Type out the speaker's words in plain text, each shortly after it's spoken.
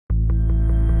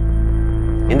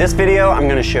In this video, I'm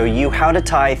going to show you how to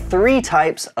tie 3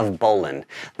 types of bowline.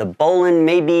 The bowline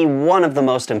may be one of the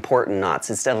most important knots.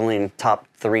 It's definitely in top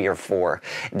 3 or 4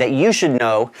 that you should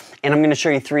know, and I'm going to show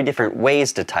you 3 different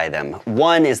ways to tie them.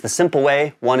 One is the simple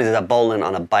way, one is a bowline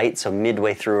on a bight, so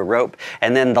midway through a rope,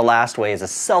 and then the last way is a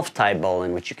self-tie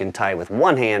bowline, which you can tie with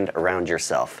one hand around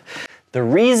yourself. The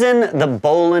reason the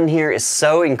bowline here is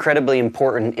so incredibly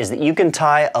important is that you can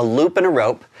tie a loop in a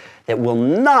rope that will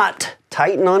not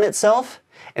tighten on itself,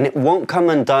 and it won't come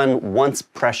undone once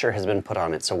pressure has been put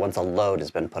on it, so once a load has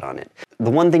been put on it. The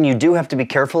one thing you do have to be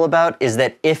careful about is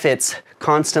that if it's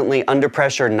constantly under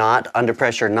pressure, not,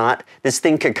 this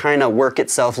thing could kind of work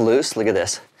itself loose, look at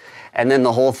this, and then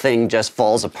the whole thing just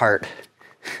falls apart.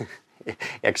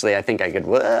 Actually, I think I could,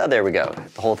 well, there we go,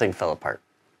 the whole thing fell apart.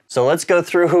 So let's go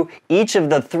through each of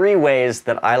the 3 ways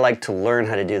that I like to learn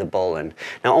how to do the bowline.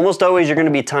 Now, almost always you're going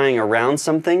to be tying around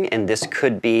something, and this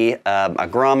could be a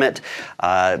grommet,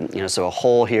 so a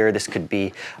hole here. This could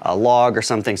be a log or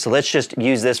something. So let's just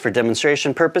use this for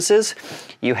demonstration purposes.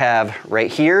 You have right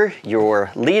here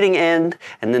your leading end,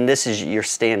 and then this is your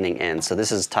standing end. So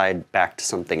this is tied back to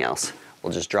something else.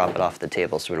 We'll just drop it off the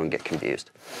table so we don't get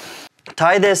confused.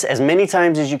 Tie this as many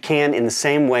times as you can in the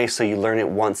same way so you learn it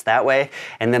once that way,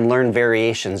 and then learn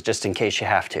variations just in case you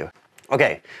have to.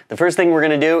 Okay, the first thing we're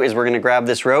going to do is we're going to grab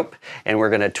this rope and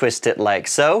we're going to twist it like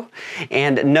so.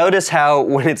 And notice how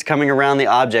when it's coming around the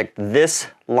object, this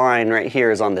line right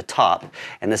here is on the top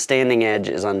and the standing edge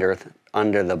is under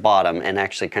the bottom and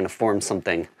actually kind of forms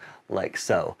something like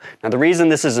so. Now the reason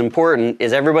this is important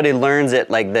is everybody learns it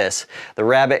like this. The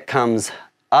rabbit comes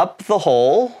up the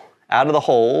hole, out of the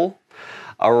hole,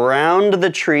 around the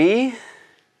tree,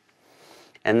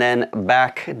 and then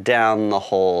back down the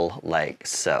hole like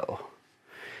so.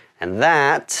 And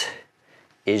that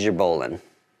is your bowline.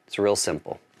 It's real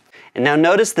simple. And now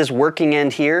notice this working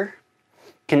end here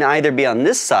can either be on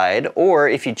this side, or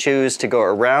if you choose to go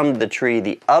around the tree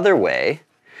the other way,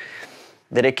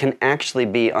 that it can actually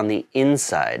be on the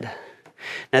inside.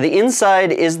 Now the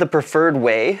inside is the preferred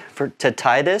way to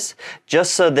tie this,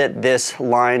 just so that this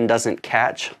line doesn't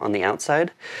catch on the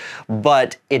outside,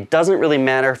 but it doesn't really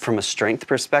matter from a strength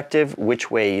perspective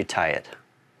which way you tie it,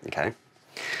 okay?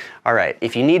 All right,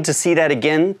 if you need to see that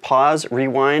again, pause,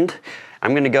 rewind.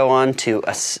 I'm gonna go on to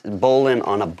a bowline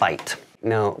on a bight.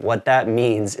 Now, what that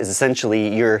means is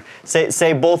essentially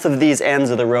say both of these ends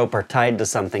of the rope are tied to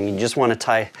something. You just want to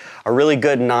tie a really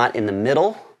good knot in the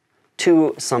middle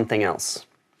to something else.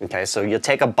 Okay, so you'll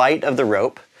take a bight of the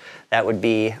rope. That would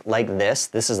be like this.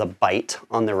 This is a bight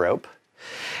on the rope.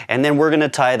 And then we're going to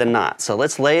tie the knot. So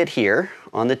let's lay it here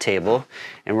on the table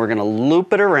and we're going to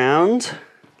loop it around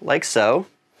like so.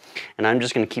 And I'm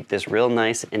just going to keep this real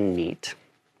nice and neat.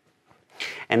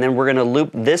 And then we're going to loop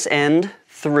this end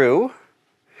through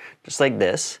just like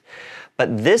this.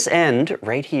 But this end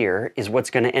right here is what's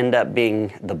going to end up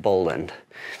being the bowline.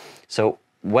 So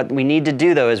what we need to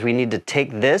do though is we need to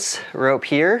take this rope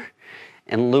here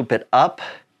and loop it up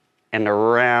and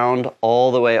around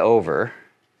all the way over.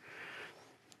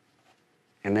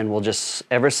 And then we'll just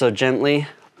ever so gently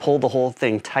pull the whole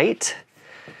thing tight.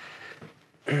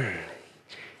 And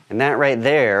that right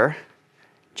there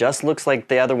just looks like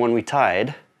the other one we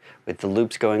tied with the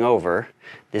loops going over.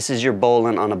 This is your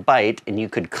bowline on a bight, and you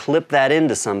could clip that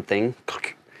into something,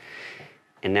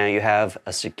 and now you have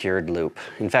a secured loop.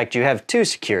 In fact, you have 2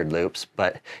 secured loops,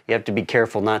 but you have to be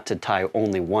careful not to tie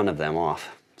only one of them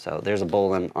off. So there's a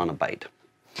bowline on a bight.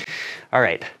 All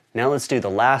right, now let's do the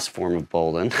last form of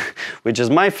bowline, which is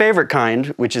my favorite kind,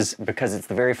 which is because it's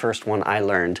the very first one I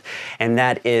learned, and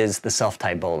that is the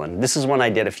self-tie bowline. This is one I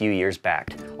did a few years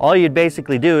back. All you'd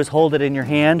basically do is hold it in your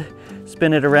hand,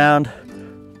 spin it around,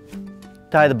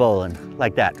 tie the bowline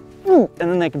like that. And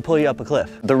then they can pull you up a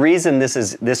cliff. The reason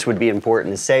this would be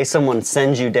important is, say someone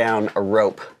sends you down a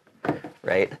rope,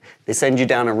 right? They send you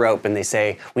down a rope and they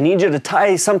say, we need you to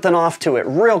tie something off to it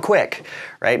real quick,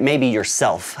 right? Maybe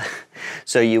yourself.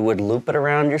 So you would loop it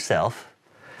around yourself,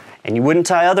 and you wouldn't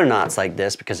tie other knots like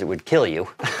this because it would kill you.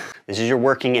 This is your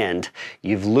working end.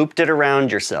 You've looped it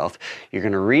around yourself. You're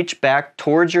gonna reach back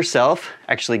towards yourself,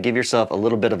 actually give yourself a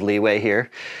little bit of leeway here.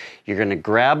 You're gonna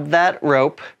grab that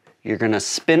rope, you're gonna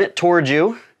spin it towards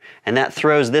you, and that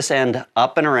throws this end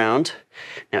up and around.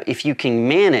 Now, if you can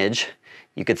manage,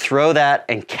 you could throw that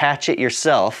and catch it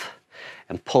yourself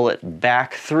and pull it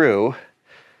back through,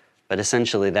 but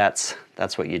essentially that's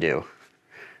what you do,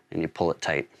 and you pull it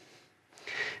tight.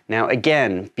 Now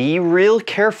again, be real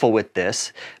careful with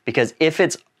this, because if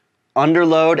it's under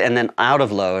load and then out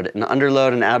of load, and under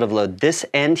load and out of load, this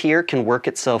end here can work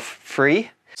itself free.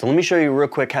 So let me show you real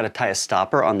quick how to tie a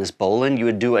stopper on this bowline. You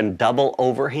would do a double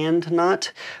overhand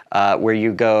knot where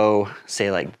you go,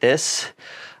 say like this,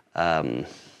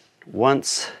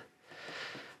 once,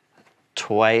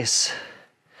 twice,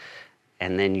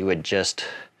 and then you would just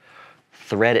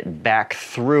thread it back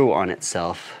through on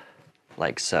itself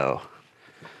like so.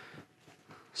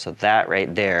 So that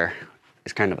right there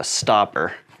is kind of a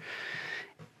stopper,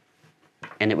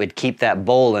 and it would keep that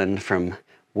bowline from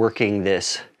working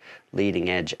this leading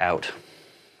edge out.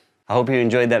 I hope you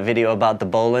enjoyed that video about the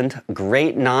bowline.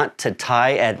 Great knot to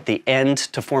tie at the end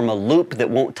to form a loop that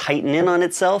won't tighten in on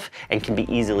itself and can be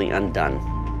easily undone.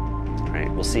 All right,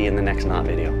 we'll see you in the next knot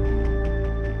video.